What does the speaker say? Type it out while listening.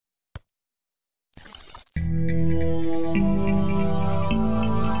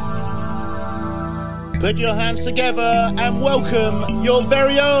Put your hands together and welcome your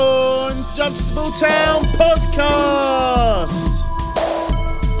very own Dunstable Town podcast.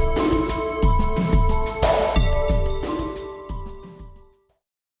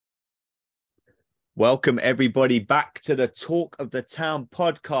 Welcome everybody back to the Talk of the Town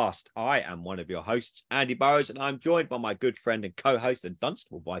podcast. I am one of your hosts, Andy Burrows, and I'm joined by my good friend and co-host and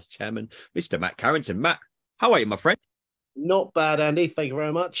Dunstable Vice Chairman, Mr. Matt Carrington. Matt, how are you, my friend? Not bad, Andy. Thank you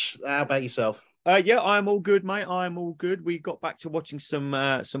very much. How about yourself? Yeah, I'm all good, mate. I'm all good. We got back to watching some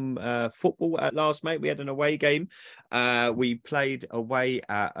football at last, mate. We had an away game. We played away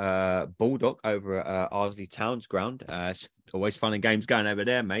at Baldock over at Ardsley Town's ground. It's always fun and games going over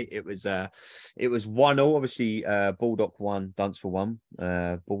there, mate. It was 1-1. Obviously, Baldock won, Dunstable won.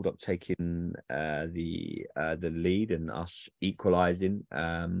 Baldock taking the lead and us equalising.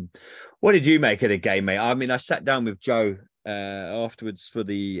 What did you make of the game, mate? I mean, I sat down with Joe afterwards for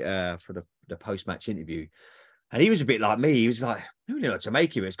the post-match interview, and he was a bit like me. He was like, who knew what to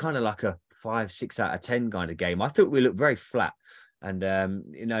make of it? It's kind of like a 5-6 out of 10 kind of game. I thought we looked very flat, and I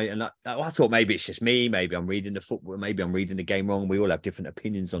thought maybe it's just me, maybe I'm reading the football, maybe I'm reading the game wrong. We all have different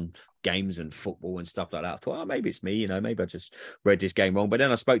opinions on games and football and stuff like that. I thought, oh, maybe it's me, maybe I just read this game wrong. But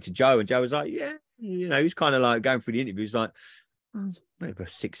then I spoke to Joe, and Joe was like, yeah, he's kind of like going through the interview. He's like, maybe a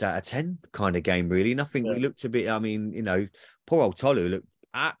 6 out of 10 kind of game, really. Nothing. Yeah. We looked a bit, I mean, poor old Tolu looked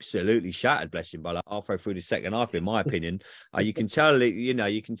absolutely shattered, bless him, by like halfway through the second half, in my opinion. You can tell, he, I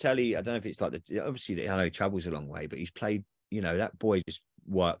don't know if it's like obviously, I know he travels a long way, but he's played, that boy just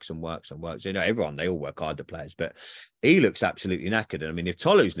works and works and works. Everyone, they all work hard, the players, but he looks absolutely knackered. And I mean, if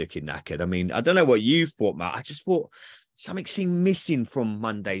Tolu's looking knackered, I mean, I don't know what you thought, Matt. I just thought something seemed missing from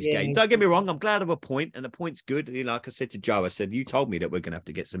Monday's game. Don't get me wrong, I'm glad of a point, and the point's good. Like I said to Joe, I said, you told me that we're going to have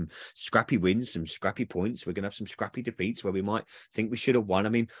to get some scrappy wins, some scrappy points. We're going to have some scrappy defeats where we might think we should have won. I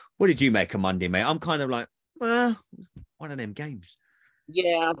mean, what did you make of Monday, mate? I'm kind of like, well, one of them games.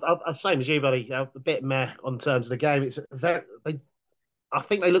 Yeah, I'm same as you, buddy. A bit meh on terms of the game. It's I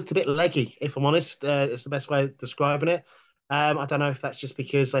think they looked a bit leggy, if I'm honest. It's the best way of describing it. I don't know if that's just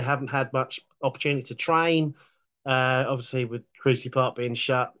because they haven't had much opportunity to train. Obviously, with Creasy Park being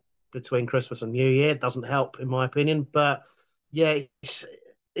shut between Christmas and New Year, it doesn't help, in my opinion. But yeah,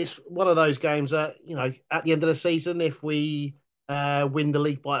 it's one of those games that, at the end of the season, if we win the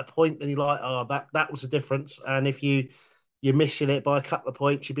league by a point, then you're like, oh, that was the difference. And if you're missing it by a couple of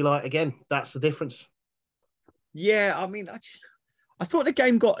points, you'd be like, again, that's the difference. Yeah, I mean, I thought the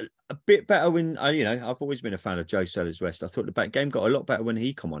game got a bit better when, I've always been a fan of Joe Sellers West. I thought the game got a lot better when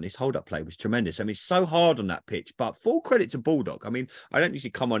he come on. His hold-up play was tremendous. I mean, it's so hard on that pitch, but full credit to Baldock. I mean, I don't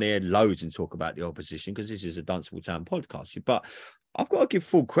usually come on here loads and talk about the opposition because this is a Dunstable Town podcast, but I've got to give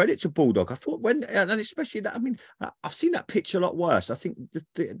full credit to Baldock. I thought and especially that, I mean, I've seen that pitch a lot worse. I think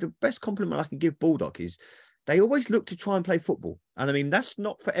the best compliment I can give Baldock is they always look to try and play football. And I mean, that's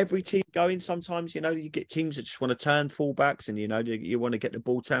not for every team going. Sometimes, you get teams that just want to turn fullbacks and, you want to get the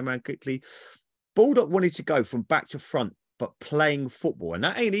ball turned around quickly. Baldock wanted to go from back to front, but playing football. And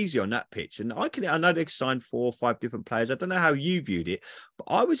that ain't easy on that pitch. And I know they've signed 4 or 5 different players. I don't know how you viewed it, but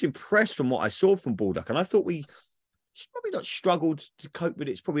I was impressed from what I saw from Baldock. And I thought we probably not struggled to cope with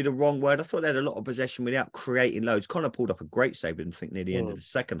it. It's probably the wrong word. I thought they had a lot of possession without creating loads. Connor pulled off a great save, I think, near the end of the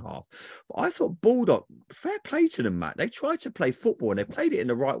second half. But I thought Baldock, fair play to them, Matt. They tried to play football and they played it in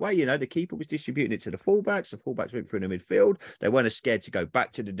the right way. The keeper was distributing it to the fullbacks. The fullbacks went through the midfield. They weren't as scared to go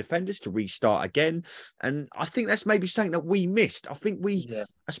back to the defenders to restart again. And I think that's maybe something that we missed. I think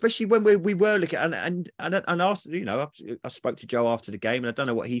especially when we were looking and after, I spoke to Joe after the game, and I don't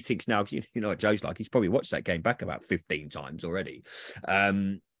know what he thinks now, because you know what Joe's like. He's probably watched that game back about 15 times already.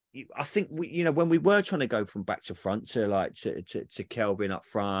 I think when we were trying to go from back to front to Kelvin up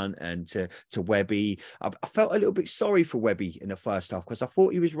front and to Webby, I felt a little bit sorry for Webby in the first half because I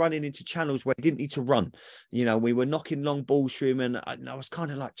thought he was running into channels where he didn't need to run. We were knocking long balls through him, and I was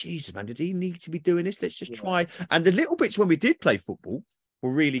kind of like, Jesus, man, did he need to be doing this? Let's just try. And the little bits when we did play football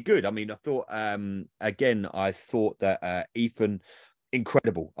were really good. I mean, I thought that Ethan,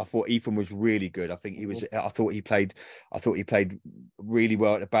 incredible. I thought Ethan was really good. I think he was. I thought he played really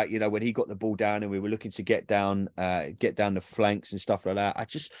well at the back. When he got the ball down and we were looking to get down the flanks and stuff like that.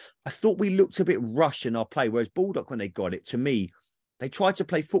 I thought we looked a bit rushed in our play. Whereas Baldock, when they got it, to me, they tried to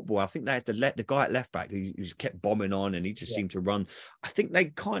play football. I think they had to let the guy at left back who kept bombing on, and he just seemed to run. I think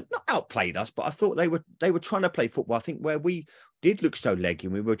they not outplayed us, but I thought they were trying to play football. I think where we did look so leggy,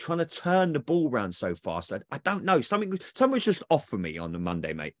 and we were trying to turn the ball around so fast. I don't know. Something was just off for me on the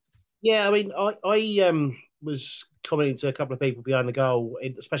Monday, mate. Yeah, I mean, I was commenting to a couple of people behind the goal,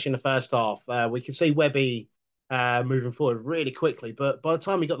 especially in the first half. We could see Webby moving forward really quickly, but by the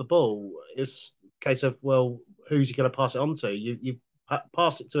time he got the ball, case of, well, who's he going to pass it on to? You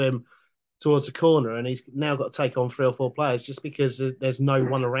pass it to him towards the corner, and he's now got to take on 3 or 4 players just because there's no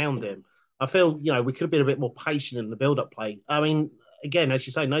one around him. I feel, we could have been a bit more patient in the build-up play. I mean, again, as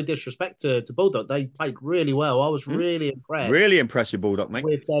you say, no disrespect to Baldock. They played really well. I was really impressed Really impressive Baldock, mate.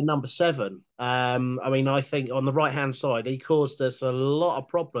 with their number 7. I mean, I think on the right-hand side, he caused us a lot of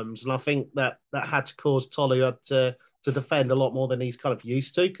problems, and I think that had to cause Tolly to defend a lot more than he's kind of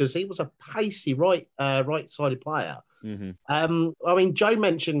used to, because he was a pacey right-sided player. Mm-hmm. I mean, Joe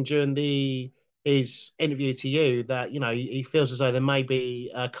mentioned during his interview to you that he feels as though there may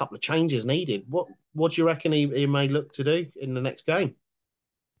be a couple of changes needed. What do you reckon he may look to do in the next game?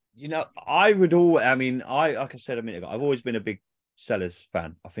 I would all. I mean, like I said a minute ago, I've always been a big Sellers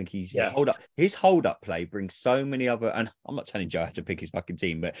fan. I think Yeah. his hold up play brings so many other. And I'm not telling Joe how to pick his fucking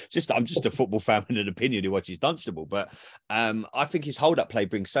team, but I'm just a football fan with an opinion who watches Dunstable. But I think his hold up play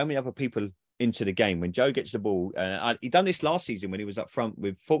brings so many other people into the game. When Joe gets the ball, he done this last season when he was up front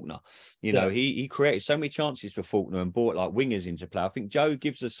with Faulkner. He created so many chances for Faulkner and brought like wingers into play. I think Joe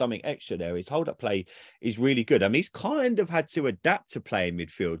gives us something extra there. His hold up play is really good. I mean, he's kind of had to adapt to play in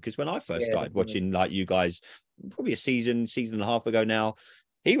midfield, because when I first started watching, like you guys, probably a season and a half ago now,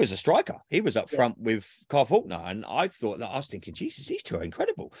 he was a striker. He was up front with Carl Faulkner, and I was thinking, Jesus, these two are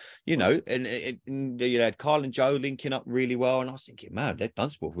incredible, and you had Carl and Joe linking up really well, and I was thinking, man, they've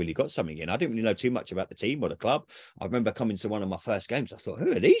Dunstable really got something in. I didn't really know too much about the team or the club. I remember coming to one of my first games, I thought,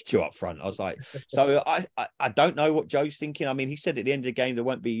 who are these two up front? I was like, so I don't know what Joe's thinking. I mean, he said at the end of the game there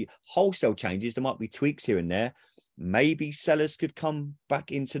won't be wholesale changes, there might be tweaks here and there. Maybe Sellers could come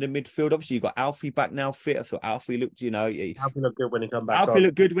back into the midfield. Obviously, you've got Alfie back now fit. I thought Alfie looked, Alfie looked good when he come back. Alfie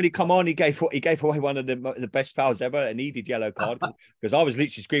looked good when he come on. He gave away one of the best fouls ever, a needed yellow card, because I was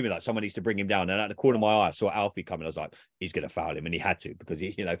literally screaming like someone needs to bring him down. And at the corner of my eye, I saw Alfie coming. I was like, he's going to foul him, and he had to, because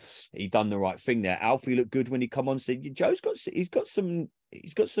he done the right thing there. Alfie looked good when he come on. So Joe's got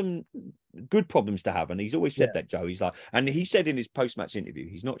some good problems to have, and he's always said that, Joe. He's like, and he said in his post-match interview,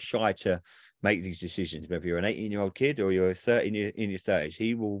 he's not shy to make these decisions, whether you're an 18-year-old kid or you're 30 in your 30s.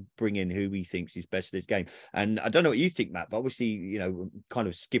 He will bring in who he thinks is best for this game. And I don't know what you think, Matt, but obviously, kind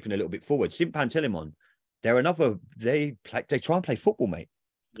of skipping a little bit forward, St. Pantelimon, they try and play football, mate.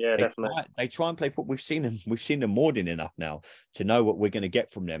 Yeah, definitely. They try and play football. We've seen them more than enough now to know what we're going to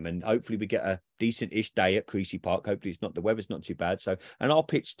get from them, and hopefully we get a decent-ish day at Creasy Park. Hopefully the weather's not too bad. So, and our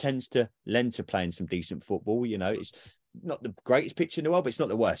pitch tends to lend to playing some decent football. It's not the greatest pitch in the world, but it's not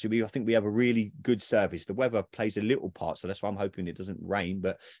the worst. I think we have a really good service. The weather plays a little part, so that's why I'm hoping it doesn't rain.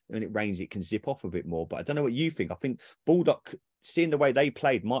 But when it rains, it can zip off a bit more. But I don't know what you think. I think Baldock, seeing the way they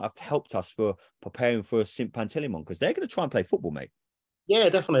played, might have helped us for preparing for St. Pantelimon, because they're going to try and play football, mate. Yeah,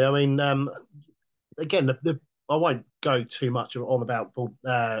 definitely. I mean, again, I won't go too much on about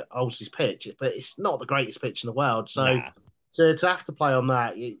Olsey's pitch, but it's not the greatest pitch in the world. So to have to play on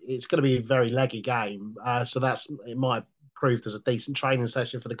that, it's going to be a very leggy game. So it might proved as a decent training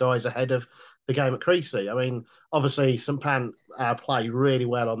session for the guys ahead of the game at Creasy. I mean, obviously, St. Pan play really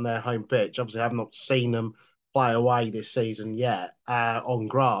well on their home pitch. Obviously, I have not seen them play away this season yet on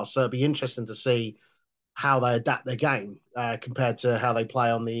grass. So it'll be interesting to see how they adapt their game compared to how they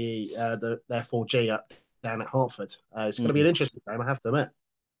play on their 4G down at Hartford. It's going to be an interesting game, I have to admit.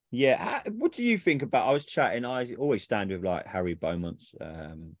 Yeah, what do you think about? I was chatting. I always stand with like Harry Beaumont's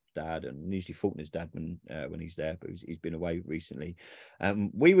dad, and usually Faulkner's dad when he's there, but he's been away recently.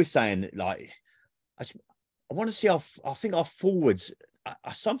 We were saying like, I want to see I think our forwards.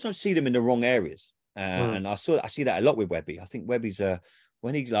 I sometimes see them in the wrong areas, and I see that a lot with Webby. I think Webby's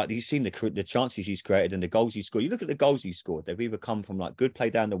when you've seen the chances he's created and the goals he scored. You look at the goals he scored; they've either come from like good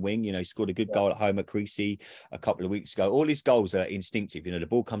play down the wing. He scored a good goal at home at Creasy a couple of weeks ago. All his goals are instinctive. The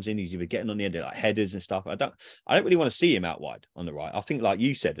ball comes in, he's either getting on the end of like headers and stuff. I don't really want to see him out wide on the right. I think, like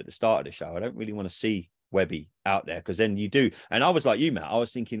you said at the start of the show, I don't really want to see Webby out there, because then you do. And I was like you, Matt. I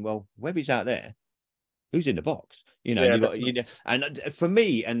was thinking, well, Webby's out there. Who's in the box? And for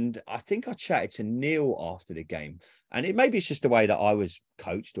me, and I think I chatted to Neil after the game, and maybe it's just the way that I was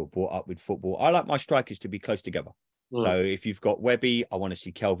coached or brought up with football. I like my strikers to be close together. So if you've got Webby, I want to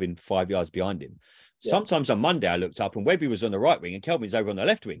see Kelvin 5 yards behind him. Sometimes on Monday I looked up and Webby was on the right wing and Kelvin's over on the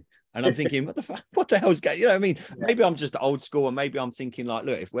left wing. And I'm thinking, what the hell's going on? You know what I mean? Yeah. Maybe I'm just old school, and maybe I'm thinking like,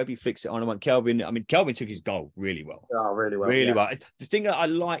 look, if Webby flicks it on, I want Kelvin. I mean, Kelvin took his goal really well. Oh, really well. Really well. The thing that I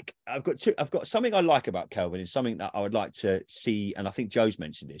like, I've got something I like about Kelvin, is something that I would like to see, and I think Joe's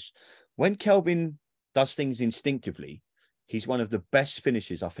mentioned this. When Kelvin does things instinctively, he's one of the best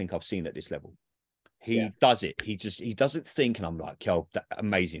finishers I think I've seen at this level. Yeah, He does it. He doesn't think, and I'm like, yo,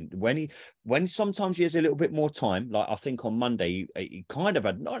 amazing. When sometimes he has a little bit more time, like I think on Monday, he kind of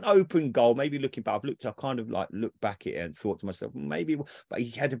had not an open goal. Maybe looking back, I've kind of like looked back at it and thought to myself, maybe, but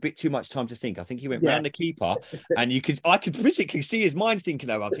he had a bit too much time to think. I think he went yeah, round the keeper, and I could physically see his mind thinking.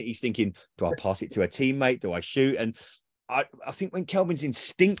 Oh, I think he's thinking, do I pass it to a teammate? Do I shoot? And I think when Kelvin's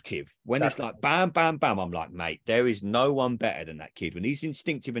instinctive, when it's like definitely. bam, bam, bam, I'm like, mate, there is no one better than that kid. When he's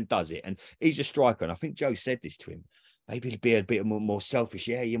instinctive and does it, and he's a striker. And I think Joe said this to him. Maybe it'd be a bit more selfish.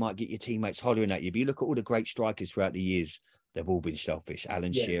 Yeah, you might get your teammates hollering at you. But you look at all the great strikers throughout the years, they've all been selfish.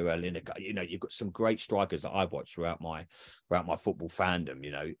 Alan Yeah, Shearer, Lineker, you've got some great strikers that I've watched throughout my football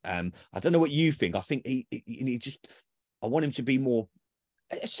fandom. I don't know what you think. I think he just, I want him to be more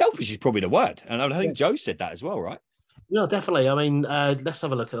selfish is probably the word. And I yeah. think Joe said that as well, right? No, definitely. I mean, let's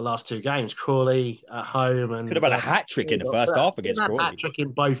have a look at the last two games. Crawley at home Could have and had a hat trick in the first half he against had hat Crawley. trick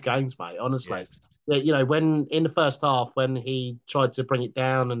in both games, mate. Yeah. Honestly, yeah, when in the first half when he tried to bring it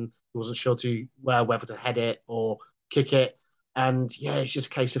down and he wasn't sure to whether to head it or kick it, and yeah, it's just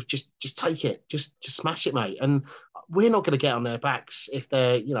a case of just take it, just smash it, mate. And we're not going to get on their backs if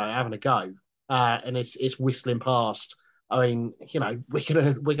they're having a go, and it's whistling past. I mean, we're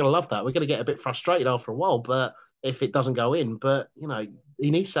gonna love that. We're gonna get a bit frustrated after a while, but if it doesn't go in, but he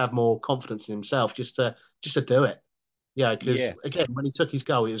needs to have more confidence in himself just to do it. Yeah, Yeah. because again, when he took his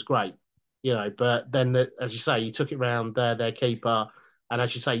goal, it was great. But then as you say, he took it round their keeper, and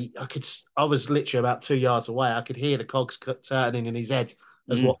as you say, I was literally about 2 yards away. I could hear the cogs turning in his head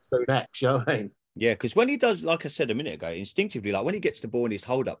as Mm. what to do next. You know what I mean? Yeah, because when he does, like I said a minute ago, instinctively, like when he gets the ball in his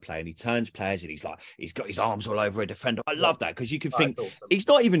hold-up play and he turns players and he's like, he's got his arms all over a defender. I Yeah, love that because you can think that's awesome. he's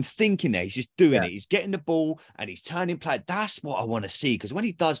not even thinking there, he's just doing Yeah, it. He's getting the ball and he's turning play. That's what I want to see. Because when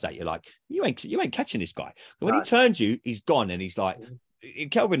he does that, you're like, you ain't catching this guy. And when he no, turns you, he's gone and he's like,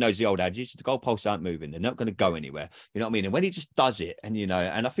 Kelvin knows the old adage, the goalposts aren't moving. They're not going to go anywhere. You know what I mean? And when he just does it, and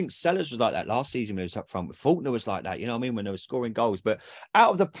I think Sellers was like that last season when he was up front. With Faulkner was like that, you know what I mean? When they were scoring goals. But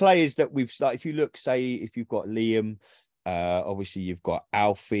out of the players that we've started, if you look, say, if you've got Liam, obviously you've got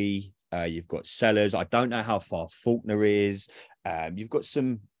Alfie, you've got Sellers. I don't know how far Faulkner is. You've got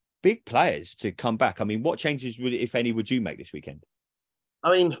some big players to come back. I mean, what changes, if any, would you make this weekend?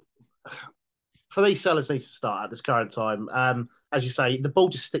 I mean, for me, Sellers needs to start at this current time. As you say, the ball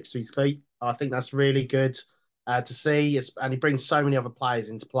just sticks to his feet. I think that's really good to see, and he brings so many other players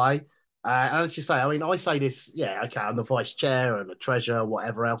into play. And as you say, I mean, I say this, yeah, okay, I'm the vice chair and the treasurer,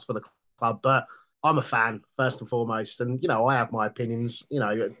 whatever else for the club, but I'm a fan first and foremost, and I have my opinions.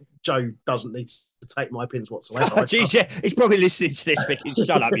 Joe doesn't need to take my opinions whatsoever. I Jeez, trust. yeah, he's probably listening to this thinking,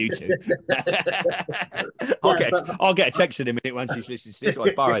 shut up, you two. Yeah, but I'll get a text in a minute once he's listening to this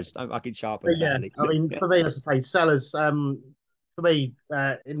one. Burrows, don't fucking sharpen, But yeah, Sally. I mean, for me, as I say, Sellers, for me,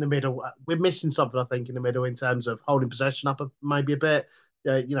 in the middle, we're missing something, I think, in the middle in terms of holding possession up maybe a bit,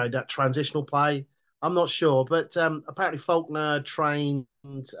 that transitional play. I'm not sure, but apparently Faulkner trained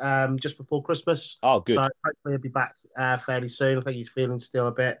just before Christmas, Oh, so good. hopefully he'll be back fairly soon. I think he's feeling still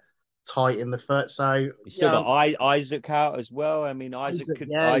a bit tight in the foot, so You still yeah, got Isaac out as well. I mean, Isaac,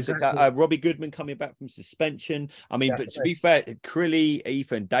 yeah, Isaac exactly, Robbie Goodman coming back from suspension. I mean, but to definitely, be fair, Crilly,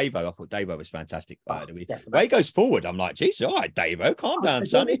 Ethan, Davo, I thought Davo was fantastic. oh, The way definitely. he goes forward, I'm like, geez, all right, Davo, calm down, Again,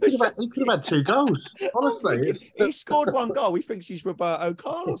 son. He was he could have had two goals. I'm Honestly, thinking it's he scored one goal. He thinks he's Roberto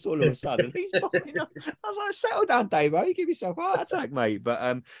Carlos all of a sudden. I was like, settle down, Dave. You give yourself a heart attack, mate.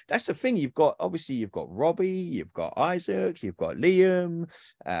 But that's the thing. You've got Robbie, you've got Isaac, you've got Liam.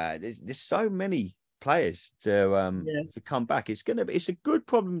 There's so many players yeah. to come back. It's a good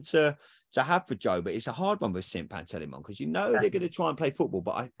problem to have for Joe, but it's a hard one with St. Pantelimon because they're going to try and play football.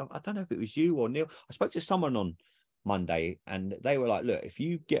 But I don't know if it was you or Neil. I spoke to someone on Monday, and they were like, "Look, if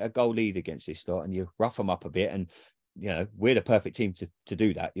you get a goal lead against this lot and you rough them up a bit, and we're the perfect team to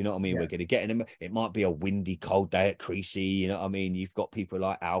do that. You know what I mean? Yeah. We're going to get in them. It might be a windy, cold day at Creasy. You know what I mean? You've got people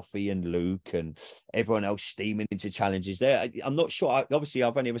like Alfie and Luke and everyone else steaming into challenges there. I'm not sure. Obviously,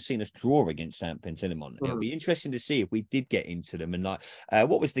 I've only ever seen us draw against St. Pantelimon. It'll Mm. be interesting to see if we did get into them. And like,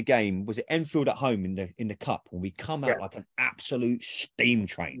 what was the game? Was it Enfield at home in the cup when we come Yeah. out like an absolute steam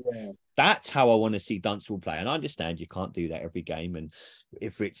train? Yeah. That's how I want to see Dunstable play. And I understand you can't do that every game. And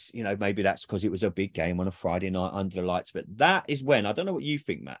if it's, maybe that's because it was a big game on a Friday night under the lights. But that is when, I don't know what you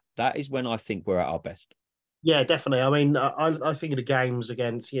think, Matt. That is when I think we're at our best. Yeah, definitely. I mean, I think of the games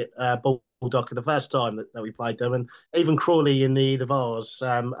against Baldock the first time that we played them, and even Crawley in the Vars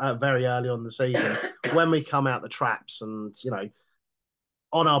very early on in the season when we come out the traps, and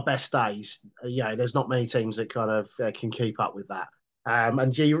on our best days, there's not many teams that kind of can keep up with that.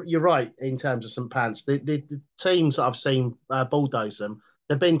 And you're right in terms of St. Pants. The teams that I've seen bulldoze them,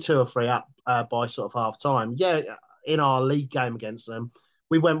 they've been 2 or 3 up by sort of half time. Yeah, in our league game against them,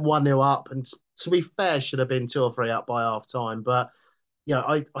 we went 1-0 up, and to be fair, should have been 2 or 3 up by half time. But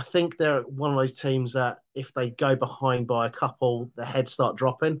I think they're one of those teams that if they go behind by a couple, the heads start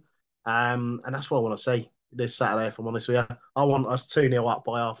dropping. And that's what I want to see this Saturday, if I'm honest with you. I want us 2-0 up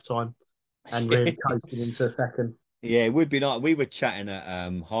by half time and really coasting into a second. Yeah, it would be like we were chatting at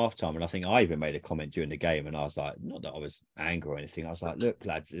halftime, and I think I even made a comment during the game, and I was like, not that I was angry or anything. I was like, look,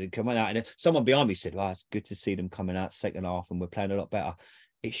 lads, they're coming out, and someone behind me said, "Well, it's good to see them coming out second half, and we're playing a lot better."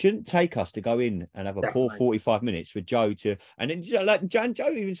 It shouldn't take us to go in and have a poor Definitely. 45 minutes with Joe to, and then like Joe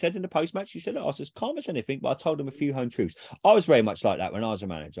even said in the post match, he said, "Look, I was as calm as anything, but I told him a few home truths." I was very much like that when I was a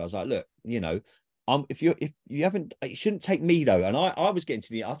manager. I was like, look, if you haven't, it shouldn't take me though. And I was getting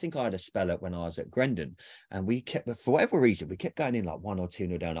to I think I had a spell at when I was at Grendon, and we kept, for whatever reason, we kept going in like 1 or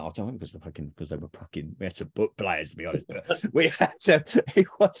 2 down at half time because they were fucking, we had to book players to be honest, but we had to, it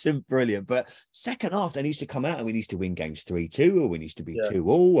wasn't brilliant. But second half, they used to come out and we used to win games 3-2 or we used to be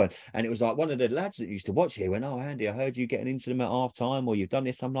 2-2, and it was like one of the lads that used to watch here went, "Oh, Andy, I heard you getting into them at half time or you've done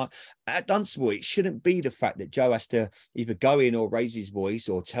this." I'm like, at Dunstable, it shouldn't be the fact that Joe has to either go in or raise his voice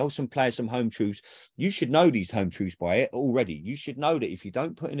or tell some players some home truths. You should know these home truths by it already. You should know that if you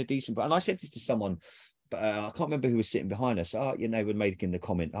don't put in a decent, and I said this to someone, but I can't remember who was sitting behind us. Would make in the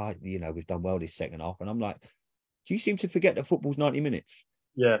comment, we've done well this second half. And I'm like, do you seem to forget that football's 90 minutes?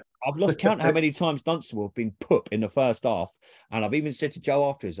 Yeah. I've lost count how many times Dunstable have been put in the first half. And I've even said to Joe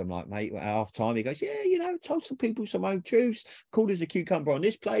afterwards, I'm like, mate, at half time, he goes, yeah, told some people some home truths, cool as a cucumber on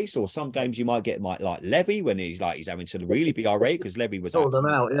this place. Or some games you might get like Levy when he's having to really be irate because Levy was Call them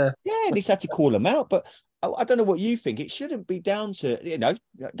out, yeah. Yeah, and he's had to call them out. But I don't know what you think. It shouldn't be down to,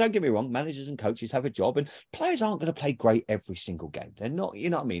 don't get me wrong, managers and coaches have a job and players aren't going to play great every single game. They're not, you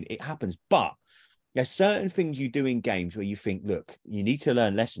know what I mean? It happens. But there's certain things you do in games where you think, look, you need to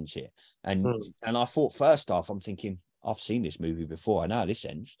learn lessons here. And I thought first half, I'm thinking, I've seen this movie before. I know how this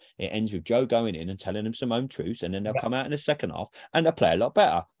ends. It ends with Joe going in and telling them some home truths, and then they'll come out in the second half and they'll play a lot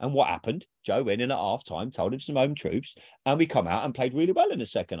better. And what happened? Joe went in at half time, told him some home truths, and we come out and played really well in the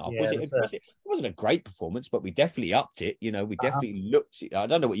second half. Yeah, it wasn't a great performance, but we definitely upped it. We definitely looked. I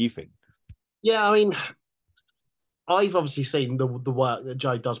don't know what you think. Yeah, I mean, I've obviously seen the work that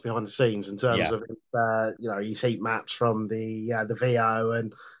Joe does behind the scenes in terms of his heat maps from the VO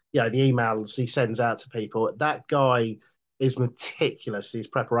and the emails he sends out to people. That guy is meticulous in his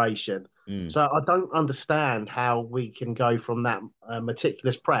preparation. So I don't understand how we can go from that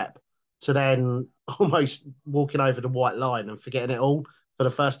meticulous prep to then almost walking over the white line and forgetting it all for the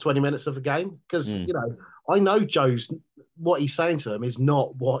first 20 minutes of the game. Because I know what he's saying to him is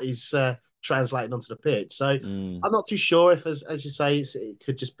not what is translating onto the pitch. So I'm not too sure if, as you say, it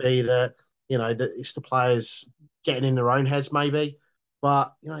could just be that that it's the players getting in their own heads, maybe.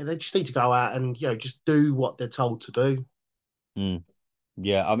 But they just need to go out and just do what they're told to do.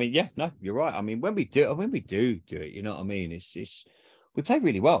 Yeah, I mean, no, you're right. I mean, when we do it, you know what I mean. It's we play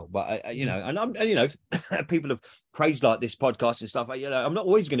really well, but and I'm people have praised like this podcast and stuff. I'm not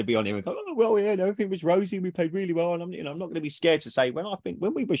always going to be on here and go, "Oh well, yeah, everything was rosy. We played really well," and I'm not going to be scared to say when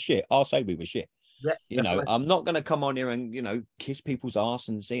we were shit, I'll say we were shit. Yeah, I'm not going to come on here and kiss people's arse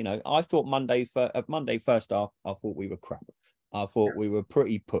and say, I thought Monday first half, I thought we were crap. I thought we were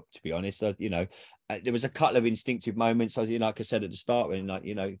pretty put, to be honest. There was a couple of instinctive moments, like I said at the start,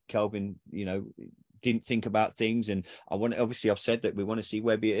 when Kelvin, didn't think about things, and obviously I've said that we want to see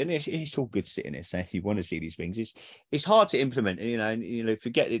Webby, and it's all good sitting there saying you want to see these things. It's hard to implement, and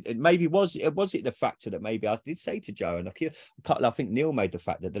forget it. Maybe was it the factor that maybe I did say to Joe, and I think Neil made the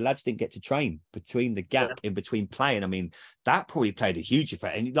fact that the lads didn't get to train between the gap in between playing. I mean, that probably played a huge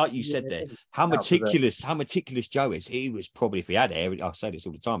effect. And like you said there, how meticulous Joe is. He was probably, if he had hair, I say this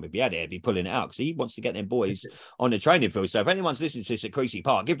all the time, if he had hair, he'd be pulling it out because he wants to get them boys on the training field. So if anyone's listening to this at Creasy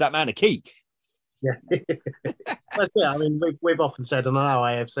Park, give that man a key. Yeah, that's it. I mean, we've often said, and I know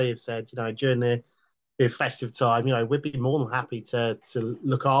AFC have said, during the festive time, we'd be more than happy to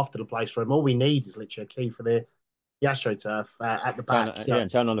look after the place for him. All we need is literally a key for the AstroTurf at the back. And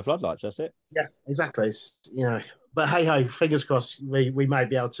turn on the floodlights. That's it. Yeah, exactly. But hey ho, fingers crossed, we may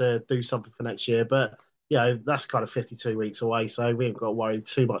be able to do something for next year. But that's kind of 52 weeks away, so we haven't got to worry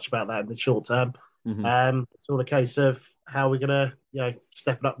too much about that in the short term. It's all a case of how we're gonna,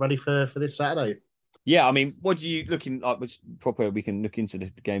 step it up ready for this Saturday. Yeah, I mean, what do you looking like? Which proper we can look into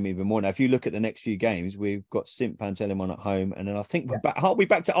the game even more now. If you look at the next few games, we've got St. Pantelimon at home, and then I think we're Yeah. back. Aren't we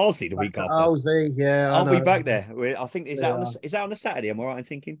back to Arsley the Back week to after? Owlsey, yeah, I Aren't we know. back there? I think is We that on are. a Saturday? Am I right in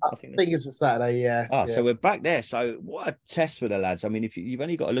thinking? I I think that's. think it's a Saturday, yeah, Ah, yeah. so we're back there. So what a test for the lads. I mean, if you've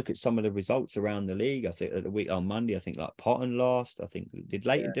only got to look at some of the results around the league, I think at the week on Monday, I think like Potton lost. I think Yeah.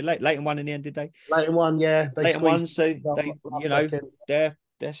 Leighton won in the end, did they? Later one, yeah, they Leighton won, squeezed so it out they, last second.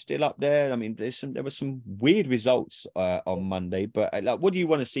 they're still up there. I mean, there were some weird results on Monday, but like, what do you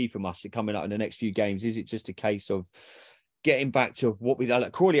want to see from us coming up in the next few games? Is it just a case of getting back to what we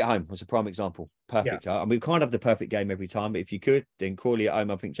like Crawley at home was a prime example. Yeah, Perfect. I mean, we can't have the perfect game every time, but if you could, then Crawley at home,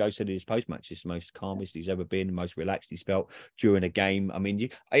 I think Joe said in his post match, it's the most calmest he's ever been, most relaxed he's felt during a game. I mean,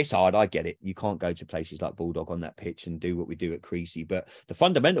 it's hard. I get it. You can't go to places like Baldock on that pitch and do what we do at Creasy, but the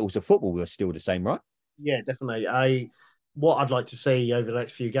fundamentals of football are still the same, right? yeah, definitely. What I'd like to see over the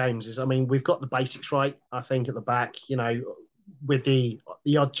next few games is, I mean, we've got the basics right. I think at the back, with the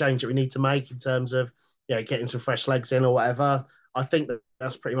odd change that we need to make in terms of getting some fresh legs in or whatever. I think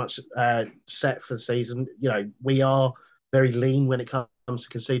that's pretty much set for the season. We are very lean when it comes to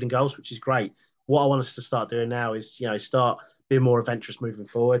conceding goals, which is great. What I want us to start doing now is start being more adventurous moving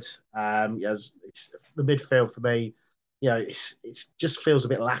forward. It's the midfield for me. It's just feels a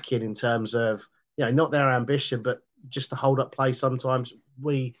bit lacking in terms of not their ambition, but just the hold up play. Sometimes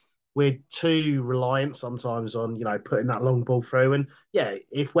we're too reliant sometimes on putting that long ball through. And yeah,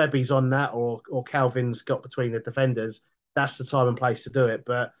 if Webby's on that or Calvin's got between the defenders, that's the time and place to do it.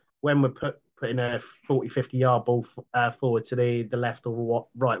 But when we're putting a 40, 50-yard ball forward to the left or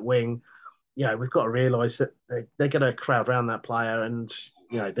right wing, we've got to realise that they're going to crowd around that player, and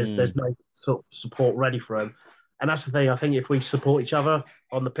there's Mm. no sort of support ready for him. And that's the thing. I think if we support each other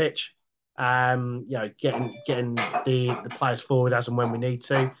on the pitch, getting the players forward as and when we need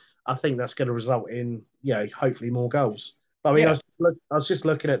to, I think that's going to result in hopefully more goals. But I mean, Yeah. I was just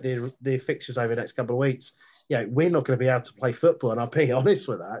looking at the fixtures over the next couple of weeks. We're not going to be able to play football, and I'll be honest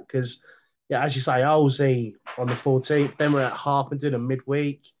with that because, as you say, Olsey on the 14th, then we're at Harpenden and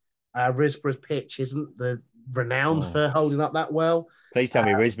midweek. Risborough's pitch isn't the renowned Oh, for holding up that well. please tell Uh,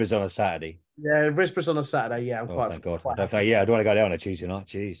 me Risborough's on a Saturday. yeah, Risborough's on a Saturday. Yeah, I'm Oh, quite thank God. I quite don't happy think, with yeah, I that. don't want to go there on a Tuesday night.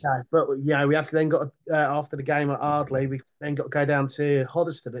 Jeez. Yeah, but we have then got after the game at Ardley, we then got to go down to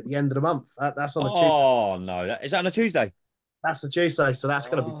Hoddesdon at the end of the month. That's on a Tuesday. Oh, no. Is that on a Tuesday? That's a Tuesday, so that's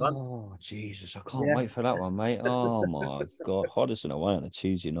going to be fun. Oh, Jesus. I can't Yeah. wait for that one, mate. Oh, my God. Hoddesdon away on a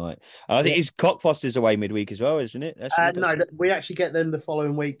Tuesday night. And I think Yeah. it's Cockfosters away midweek as well, isn't it? No, we actually get them the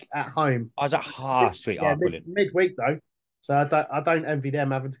following week at home. I was like, ah, sweet. Yeah, Ah, brilliant. midweek though. So I don't envy them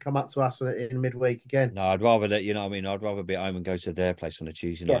having to come up to us in midweek again. No, I'd rather that, you know what I mean? I'd rather be at home and go to their place on a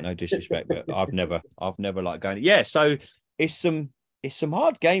Tuesday Yeah. night. No disrespect, but I've never liked going. Yeah, so it's some it's some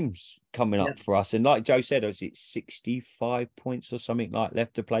hard games coming Yeah. up for us. And like Joe said, it's 65 points or something like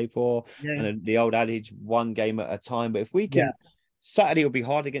left to play for. Yeah. And the old adage, one game at a time. But if we Yeah. can, Saturday will be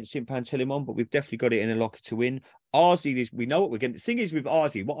hard against St. Pantelimon, but we've definitely got it in a locker to win. Arsley, we know what we're going to. The thing is with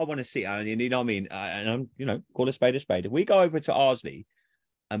Arsley, what I want to see, and you know what I mean, and I'm, call a spade a spade. If we go over to Arsley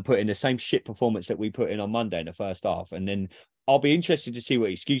and put in the same shit performance that we put in on Monday in the first half, and then I'll be interested to see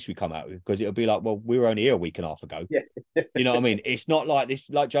what excuse we come out with, because it'll be like, well, we were only here a week and a half ago. Yeah. You know what I mean? It's not like this,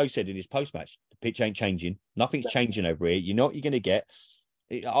 like Joe said in his post match, the pitch ain't changing. Nothing's changing over here. You know what you're going to get.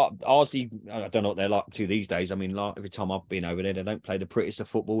 Arsenal, I don't know what they're like to these days. I mean, like every time I've been over there, they don't play the prettiest of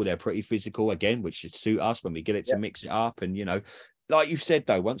football. They're pretty physical again, which should suit us when we get it to Yeah. mix it up. And, like you've said,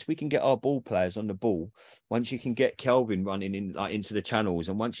 though, once we can get our ball players on the ball, once you can get Kelvin running in like into the channels,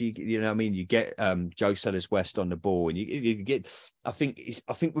 and once you know what I mean, you get Joe Sellers West on the ball, and you get, I think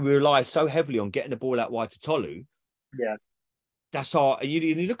we rely so heavily on getting the ball out wide to Tolu. Yeah. That's our. And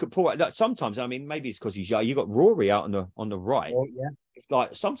you look at Paul. Like, sometimes, I mean, maybe it's because he's young. You got Rory out on the right. Oh, yeah.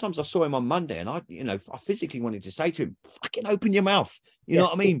 Like sometimes I saw him on Monday, and I physically wanted to say to him, "Fucking open your mouth." You know Yeah.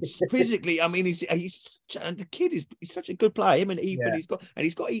 what I mean? Physically, I mean, he's and the kid he's such a good player. Him and Ethan, Yeah.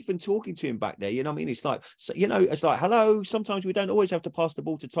 he's got Ethan talking to him back there. You know what I mean? It's like, so, it's like, hello. Sometimes we don't always have to pass the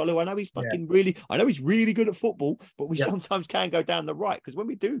ball to Tolu. I know he's Yeah. I know he's really good at football, but we Yeah. sometimes can go down the right, because when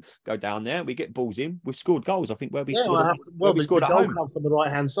we do go down there and we get balls in, we've scored goals. I think where we Yeah, scored, well, the at goal home. come from the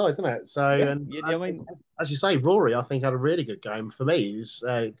right hand side, didn't it? So, Yeah, and you know what I mean. as you say, Rory, I think had a really good game. For me, he was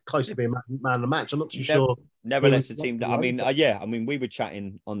close to being man of the match. I'm not too sure. Never who lets was the team. the I mean, but I mean, we were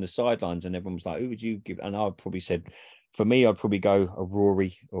chatting on the sidelines, and everyone was like, "Who would you give?" And I probably said, for me, I'd probably go a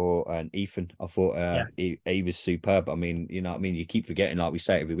Rory or an Ethan. I thought yeah, he was superb. I mean, you know what I mean? You keep forgetting, like we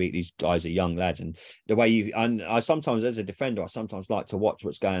say every week, these guys are young lads, and the way and I sometimes, as a defender, I sometimes like to watch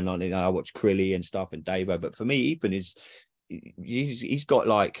what's going on. I watch Crilly and stuff and Davo, but for me, Ethan is. he's got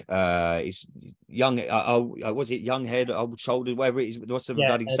like he's young. Was it young head, old shoulders, whatever it is? What's the Yeah,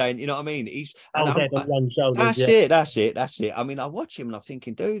 bloody saying? You know what I mean? He's and old I'm. head on young shoulders. That's Yeah, it. That's it. That's it. I mean, I watch him and I'm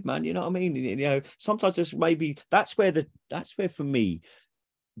thinking, dude, man, you know what I mean? You know, sometimes there's maybe that's where for me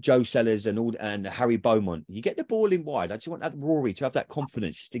Joe Sellers and Harry Beaumont. You get the ball in wide. I just want that Rory to have that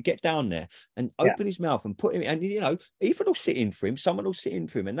confidence just to get down there and yeah, open his mouth and put him. And you know, Ethan will sit in for him. Someone will sit in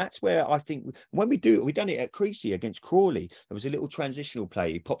for him, and that's where I think when we done it at Creasy against Crawley. There was a little transitional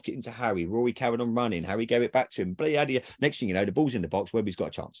play. He popped it into Harry. Rory carried on running. Harry gave it back to him. But next thing you know, the ball's in the box. Webby's got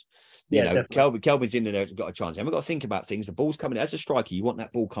a chance. You yeah, know, definitely. Kelvin's in there, got a chance. And we've got to think about things. The ball's coming as a striker. You want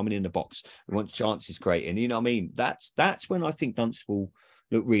that ball coming in the box. We want chances creating. You know what I mean? That's when I think Dunstable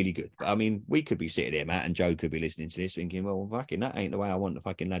look really good. But I mean, we could be sitting here, Matt, and Joe could be listening to this thinking, well, fucking that ain't the way I want the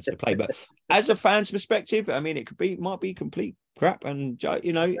fucking lads to play. But as a fan's perspective, I mean, might be complete crap. And Joe,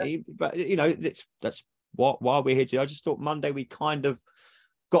 you know, but you know, that's why we're here today. I just thought Monday we kind of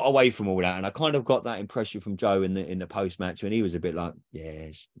got away from all that, and I kind of got that impression from Joe in the post match when he was a bit like, yeah,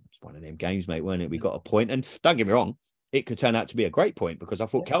 it's one of them games, mate, weren't it? We got a point, and don't get me wrong, it could turn out to be a great point because I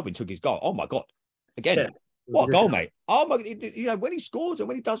thought Kelvin took his goal. Oh my god, again. Yeah. What a goal, mate. Oh my, you know, when he scores and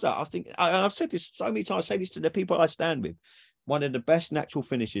when he does that, I think, and I've said this so many times, I say this to the people I stand with, one of the best natural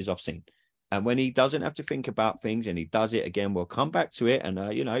finishes I've seen. And when he doesn't have to think about things and he does it again, we'll come back to it.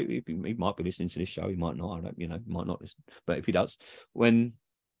 And, you know, he might be listening to this show. He might not, I don't, you know, he might not listen. But if he does, when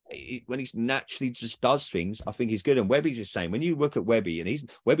he naturally just does things, I think he's good. And Webby's the same. When you look at Webby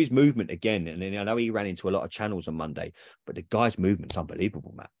and Webby's movement again, and I know he ran into a lot of channels on Monday, but the guy's movement's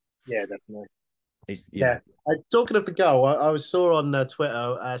unbelievable, Matt. Yeah, definitely. You know. Talking of the goal, I saw on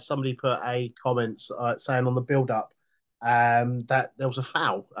Twitter somebody put a comment saying on the build-up that there was a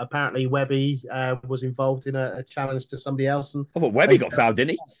foul. Apparently, Webby was involved in a challenge to somebody else, and I thought Webby got fouled,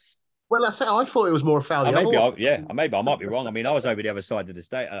 didn't he? well, I thought it was more a foul the other way. Maybe I might be wrong. I mean, I was over the other side of the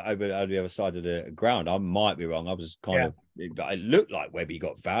state, over the other side of the ground. I might be wrong. I was kind of, but it looked like Webby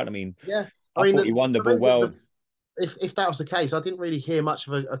got fouled. I mean, I thought he won the ball well. If that was the case, I didn't really hear much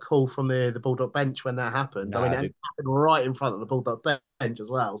of a call from the Bulldog bench when that happened. I mean, it happened right in front of the Bulldog bench as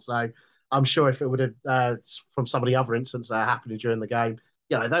well. So I'm sure if it would have from some of the other incidents that happened during the game,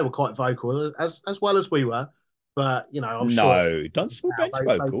 you know, they were quite vocal as well as we were. But you know, I'm sure. No, Dunstable bench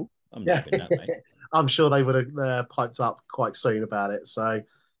vocal. I'm not having that, mate. I'm sure they would have piped up quite soon about it. So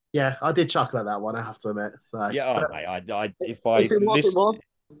yeah, I did chuckle at that one. I have to admit. So yeah, mate. If it was, it was.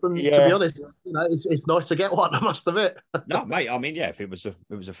 And to be honest, you know, it's nice to get one. I must admit. No, mate. I mean, yeah, if it was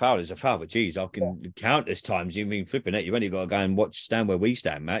a foul, it's a foul. But geez, I can count as times you've been flipping it. You've only got to go and stand where we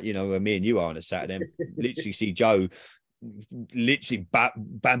stand, Matt. You know, where me and you are on a Saturday. And literally see Joe literally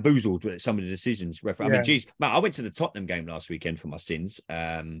bamboozled with some of the decisions. I mean, geez, Matt, I went to the Tottenham game last weekend for my sins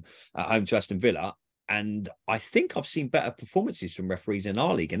at home to Aston Villa. And I think I've seen better performances from referees in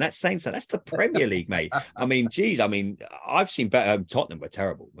our league. And that's saying so. That's the Premier League, mate. I mean, geez, I've seen better. Tottenham were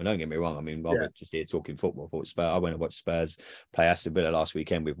terrible. Well, don't get me wrong. I mean, I was just here talking football. I went and watched Spurs play Aston Villa last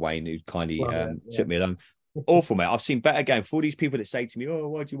weekend with Wayne, who kindly took me along. Awful, mate. I've seen better games. For all these people that say to me, oh,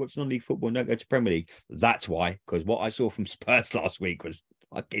 why do you watch non-league football and don't go to Premier League? That's why. Because what I saw from Spurs last week was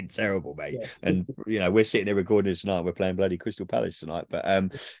fucking terrible, mate. Yeah. And you know, we're sitting there recording this tonight. We're playing bloody Crystal Palace tonight. But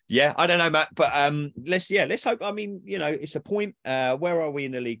yeah, I don't know, Matt. But let's hope. I mean, you know, it's a point. Where are we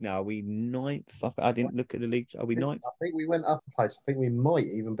in the league now? Are we ninth? I didn't look at the league. Are we ninth? I think we went up a place. I think we might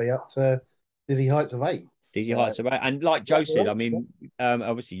even be up to dizzy heights of 8. Easy heights about, and like Joe said, I mean,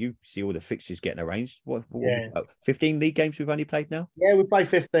 obviously you see all the fixtures getting arranged. What 15 league games we've only played now? Yeah, we played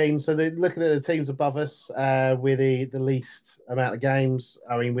 15. So looking at the teams above us, with the least amount of games.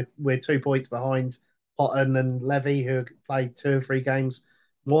 I mean, we're 2 points behind Potton and Levy, who played 2 and 3 games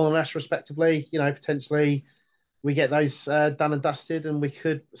more than us, respectively. You know, potentially we get those done and dusted, and we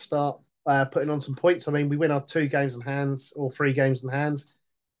could start putting on some points. I mean, we win our 2 games in hand or 3 games in hand.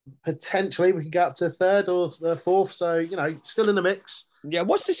 Potentially we could go up to 3rd or 4th, so you know, still in the mix. Yeah,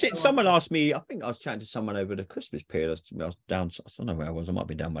 what's the sit? Someone asked me. I think I was chatting to someone over the Christmas period. I was down. I don't know where I was. I might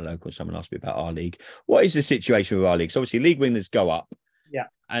be down my local. Someone asked me about our league. What is the situation with our league? So obviously, league winners go up. Yeah.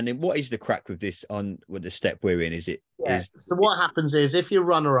 And then what is the crack with this with the step we're in? Is it? Yeah. So what happens is if you're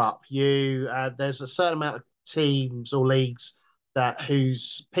runner up, there's a certain amount of teams or leagues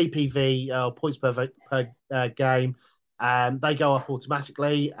whose PPV points per game. They go up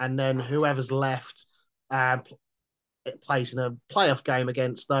automatically, and then whoever's left plays in a playoff game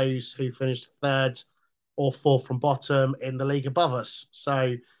against those who finished 3rd or 4th from bottom in the league above us.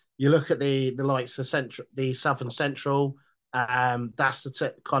 So you look at the likes of the Southern Central. That's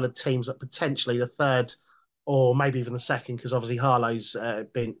the kind of teams that potentially the 3rd or maybe even the 2nd, because obviously Harlow's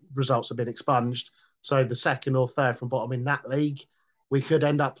results have been expunged. So the second or third from bottom in that league, we could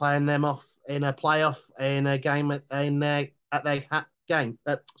end up playing them off in a playoff in a game at their game.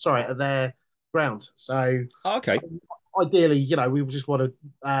 Sorry, at their ground. So Okay. ideally, we just want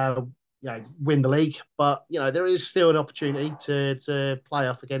to win the league, but there is still an opportunity to play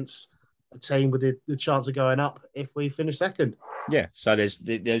off against a team with the chance of going up if we finish second. Yeah, so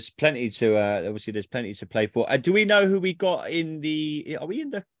there's plenty to obviously there's plenty to play for. Do we know who we got in the? Are we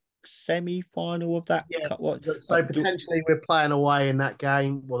in the semi-final of that? Yeah. What? So potentially we're playing away in that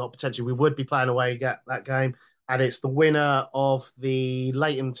game. Well, not potentially, we would be playing away that game, and it's the winner of the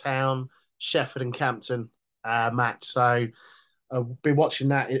Leighton Town, Shefford and Campton match. So I'll be watching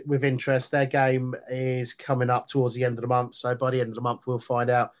that with interest. Their game is coming up towards the end of the month. So by the end of the month, we'll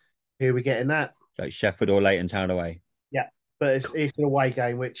find out who we get in that. Like Shefford or Leighton Town away? Yeah, but it's an away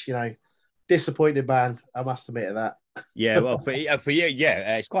game, which disappointed man. I must admit that. Yeah, well, for you,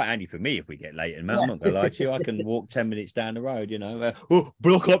 yeah, it's quite handy for me if we get Leighton, man. I'm not gonna lie to you. I can walk 10 minutes down the road.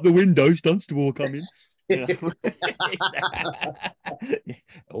 Block up the windows, Dunstable coming.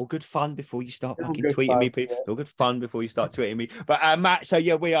 All good fun before you start fucking tweeting me, people. Yeah. All good fun before you start tweeting me. But Matt, so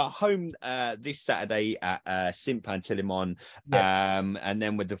yeah, we are home this Saturday at St Pantilimon, and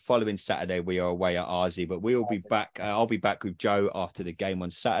then with the following Saturday we are away at Arzi. But we will be back. I'll be back with Joe after the game on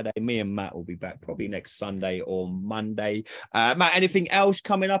Saturday. Me and Matt will be back probably next Sunday or Monday. Matt, anything else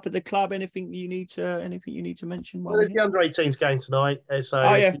coming up at the club? Anything you need to mention? Well, there's the under-18s game tonight. So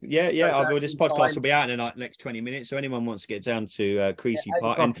Well, this podcast will be out in the next 20 minutes. So anyone wants to get down to Creasy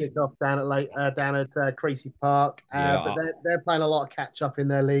Park, and kick off down at Creasy Park. But they're playing a lot of catch up in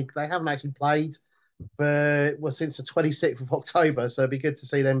their league. They haven't actually played since the 26th of October. So it'd be good to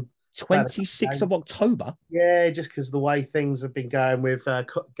see them. 26th of October. Yeah, just because the way things have been going with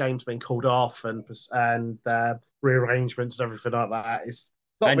games being called off and rearrangements and everything like that.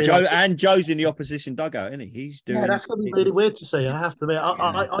 Joe's in the opposition dugout, isn't he? He's doing. Yeah, that's going to be really weird to see. I have to admit.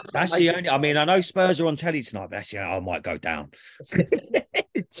 That's the only. I mean, I know Spurs are on telly tonight, but actually, I might go down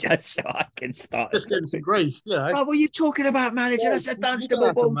just so I can start. Just getting some grief, Oh, what are you talking about, manager? That's a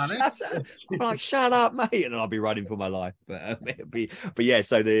Dunstable ball. Shut up, mate! And then I'll be running for my life. But yeah.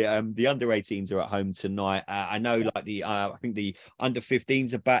 So the under-18s are at home tonight. I know, I think the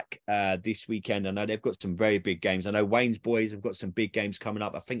under-15s are back this weekend. I know they've got some very big games. I know Wayne's boys have got some big games coming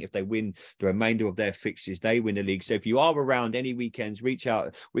up. I think if they win the remainder of their fixtures, they win the league. So if you are around any weekends, reach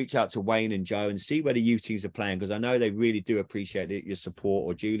out to Wayne and Joe and see where the youth teams are playing, because I know they really do appreciate your support,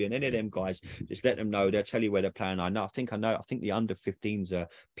 or Julian, any of them guys. Just let them know. They'll tell you where they're playing. I think the under 15s are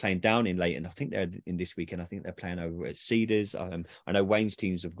playing down in Leighton. I think they're in this weekend. I think they're playing over at Cedars. I know Wayne's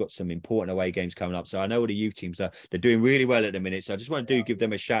teams have got some important away games coming up. So I know all the youth teams they're doing really well at the minute. So I just want to give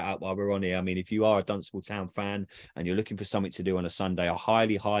them a shout out while we're on here. I mean, if you are a Dunstable Town fan and you're looking for something to do on a Sunday, I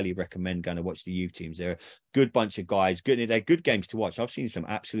highly recommend going to watch the youth teams. They're a good bunch of guys. They're good games to watch. I've seen some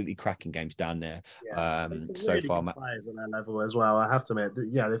absolutely cracking games down there so really far. Players on their level as well. I have to admit,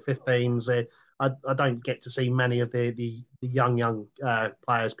 the 15s. I don't get to see many of the young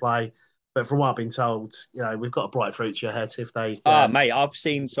players play. But from what I've been told, we've got a bright future ahead if they. Mate, I've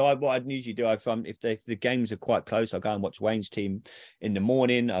seen. So what I'd usually do, if the games are quite close, I'll go and watch Wayne's team in the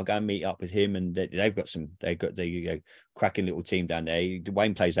morning. I'll go and meet up with him, and they've got the cracking little team down there.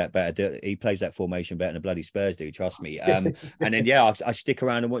 Wayne plays that better. He plays that formation better than the bloody Spurs do. Trust me. And then I stick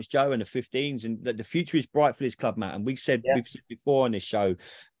around and watch Joe and the 15s, and the future is bright for this club, Matt. And we've said before on this show,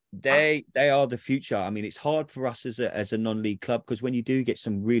 they are the future. I mean, it's hard for us as a non-league club, because when you do get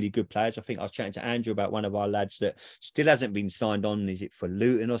some really good players, I think I was chatting to Andrew about one of our lads that still hasn't been signed on. Is it for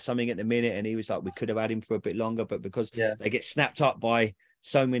Luton or something at the minute? And he was like, we could have had him for a bit longer, but because they get snapped up by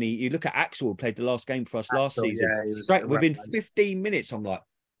so many. You look at Axel, who played the last game for us last season. Within 15 minutes, I'm like,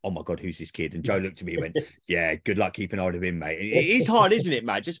 oh my God, who's this kid? And Joe looked at me and went, yeah, good luck keeping hold of him, mate. It is hard, isn't it,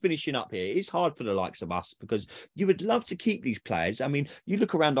 Matt? Just finishing up here. It's hard for the likes of us, because you would love to keep these players. I mean, you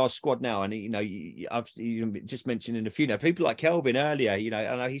look around our squad now, and, I've just mentioned a few now, people like Kelvin earlier,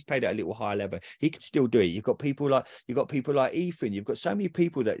 I know he's played at a little higher level. He could still do it. You've got people like Ethan. You've got so many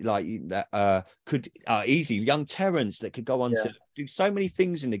people that could easy, young Terrence that could go on to do so many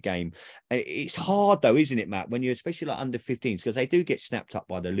things in the game. It's hard though, isn't it, Matt, when you're especially like under 15s, because they do get snapped up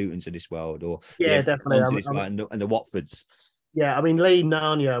by the Lutons of this world, or definitely, and the Watfords. Yeah, I mean, Lee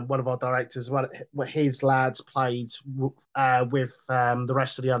Narnia, one of our directors, his lads played with the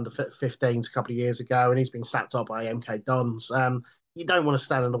rest of the under 15s a couple of years ago, and he's been slapped up by MK Dons. You don't want to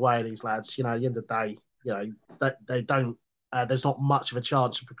stand in the way of these lads. At the end of the day, they don't. There's not much of a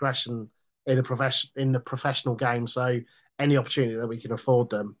chance of progression in the professional game. So any opportunity that we can afford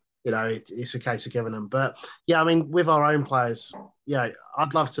them, it's a case of giving them. But yeah, I mean, with our own players,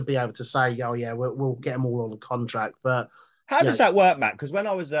 I'd love to be able to say, oh yeah, we'll get them all on the contract. But How yeah, does that work, Matt? Because when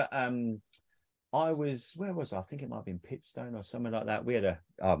I was at where was I? I think it might have been Pitstone or something like that. We had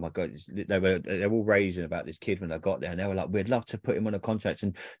oh my God, they were all raising about this kid when I got there, and they were like, we'd love to put him on a contract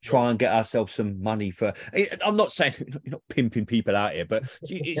and yeah, try and get ourselves some money for. I'm not saying you're not pimping people out here, but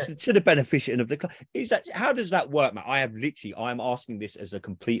it's to the benefit of the club. Is that how does that work, Matt? I'm asking this as a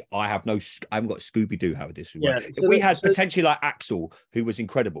complete. I haven't got Scooby Doo how this would yeah. work. If we had potentially like Axel, who was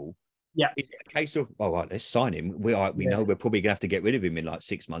incredible. Yeah, Is it a case of, all right, let's sign him? We yeah. know we're probably gonna have to get rid of him in like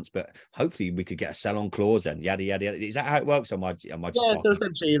 6 months, but hopefully we could get a sell-on clause and yada yada yada. Is that how it works? Or am I just Yeah, so barking?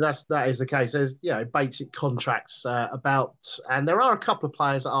 essentially that is the case. There's basic contracts about, and there are a couple of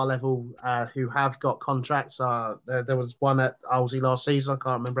players at our level who have got contracts. There was one at Olsey last season. I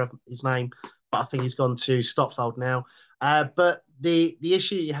can't remember his name, but I think he's gone to Stopfold now. But the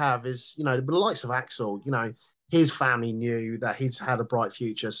issue you have is the likes of Axel. His family knew that he's had a bright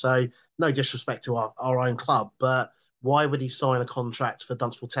future. So no disrespect to our own club, but why would he sign a contract for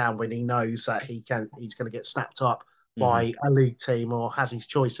Dunstable Town when he knows that he's going to get snapped up Mm-hmm. by a league team or has his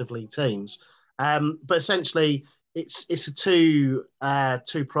choice of league teams? But essentially, it's a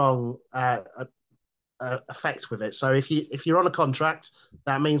two prong effect with it. So if you're on a contract,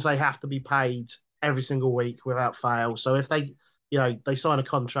 that means they have to be paid every single week without fail. So if they sign a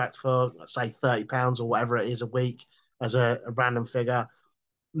contract for, let's say, £30 or whatever it is a week as a random figure,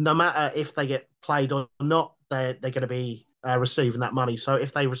 no matter if they get played or not, they're going to be receiving that money. So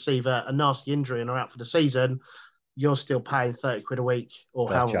if they receive a nasty injury and are out for the season, you're still paying 30 quid a week or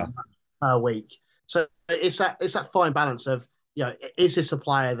however Gotcha. much per week. So it's that fine balance of, is this a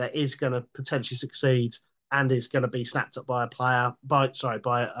player that is going to potentially succeed and is going to be snapped up by a player, by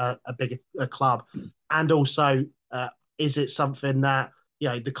a bigger club, and also is it something that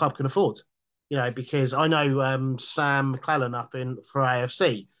the club can afford? Because I know Sam McClellan up in for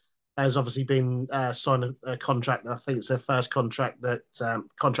AFC has obviously been signed a contract. I think it's their first contract that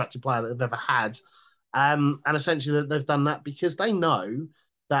contracted player that they've ever had. And essentially, they've done that because they know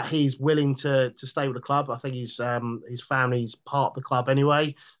that he's willing to stay with the club. I think his family's part of the club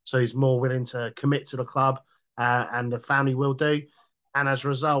anyway, so he's more willing to commit to the club, and the family will do. And as a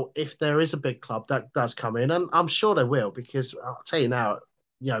result, if there is a big club that does come in, and I'm sure they will, because I'll tell you now,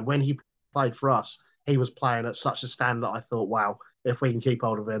 when he played for us, he was playing at such a standard that I thought, wow, if we can keep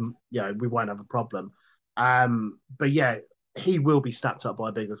hold of him, we won't have a problem. But yeah, he will be snapped up by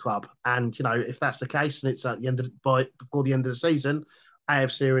a bigger club. And if that's the case, and it's at the end of before the end of the season,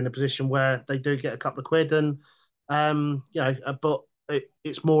 AFC are in a position where they do get a couple of quid, and but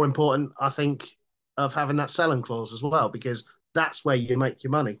it's more important, I think, of having that selling clause as well, because that's where you make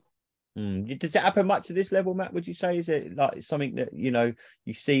your money. Does it happen much at this level, Matt? Would you say is it like something that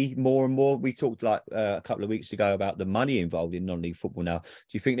you see more and more? We talked like a couple of weeks ago about the money involved in non-league football. Now, do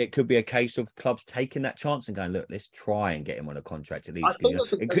you think it could be a case of clubs taking that chance and going, look, let's try and get him on a contract at I least? think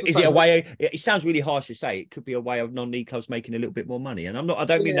that's, as I Is it say, a way? It sounds really harsh to say. It could be a way of non-league clubs making a little bit more money. And I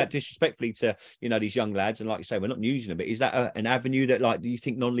don't mean yeah, that disrespectfully to these young lads. And like you say, we're not using them, but is that an avenue that do you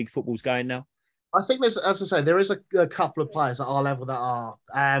think non-league football's going now? I think there's, as I say, there is a couple of players at our level that are,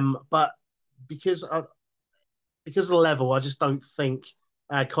 but because because of the level, I just don't think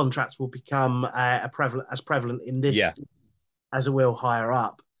contracts will become as prevalent in Yeah. this as it will higher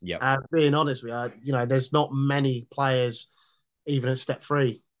up. Yep. Being honest with you, there's not many players, even at step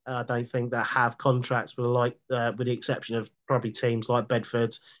three, I don't think that have contracts, with the exception of probably teams like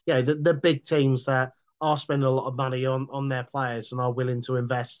Bedford. The big teams that are spending a lot of money on their players and are willing to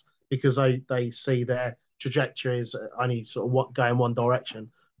invest because they see their trajectories only sort of what going one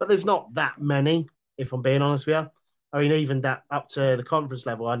direction. But there's not that many, if I'm being honest with you. I mean, even that up to the conference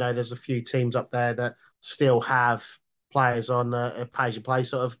level, I know there's a few teams up there that still have players on a pay-to-play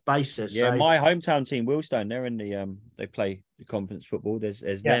sort of basis. Yeah, So my hometown team, Willstone, they're in the they play the conference football. There's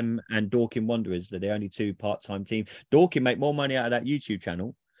yeah, them and Dorking Wanderers. They're the only two part-time team. Dorking make more money out of that YouTube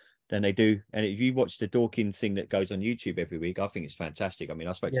channel than they do. And if you watch the Dorking thing that goes on YouTube every week, I think it's fantastic. I mean,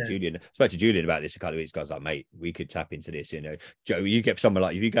 I spoke to yeah, Julian about this a couple of weeks ago. I was like, mate, we could tap into this. Joe, you get someone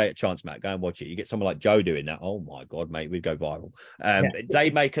like, if you get a chance, Matt, go and watch it. You get someone like Joe doing that. Oh my God, mate, we'd go viral. yeah, They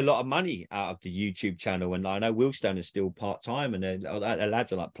make a lot of money out of the YouTube channel. And I know Willstone is still part-time, and the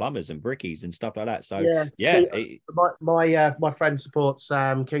lads are like plumbers and brickies and stuff like that. So yeah. yeah, See, my friend supports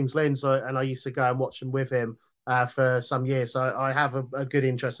Kings Lynn, and I used to go and watch them with him for some years. So I have a good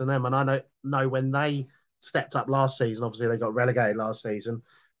interest in them, and I know when they stepped up last season. Obviously, they got relegated last season,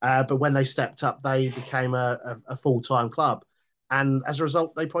 but when they stepped up, they became a full time club. And as a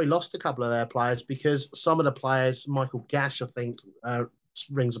result, they probably lost a couple of their players because some of the players, Michael Gash, I think,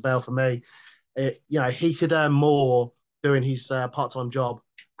 rings a bell for me. He could earn more doing his part-time job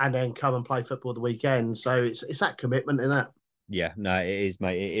and then come and play football the weekend. So it's that commitment in that. Yeah, no, it is,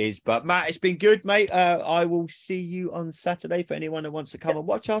 mate. It is. But Matt, it's been good, mate. I will see you on Saturday for anyone that wants to come and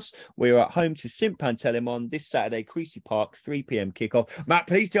watch us. We're at home to St Pantelimon this Saturday, Creasy Park, 3 p.m. kickoff. Matt,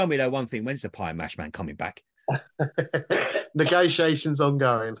 please tell me though one thing: when's the pie and mash man coming back? Negotiations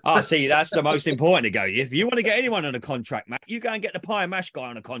ongoing. See, that's the most important to go. If you want to get anyone on a contract, Matt, you go and get the pie and mash guy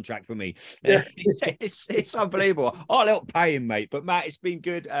on a contract for me. Yeah. It's unbelievable. I'll help pay him, mate. But Matt, it's been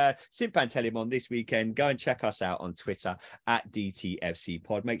good. St Pantelimon this weekend. Go and check us out on Twitter at DTFC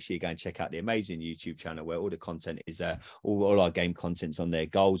Pod. Make sure you go and check out the amazing YouTube channel where all the content is all our game content's on there,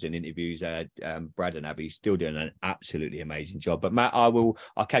 goals and interviews. Brad and Abby still doing an absolutely amazing job. But Matt, I'll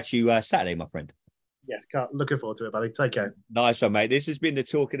catch you Saturday, my friend. Yes, looking forward to it, buddy. Take care. Nice one, mate. This has been the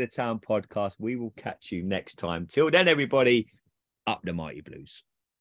Talk of the Town podcast. We will catch you next time. Till then, everybody, up the mighty Blues.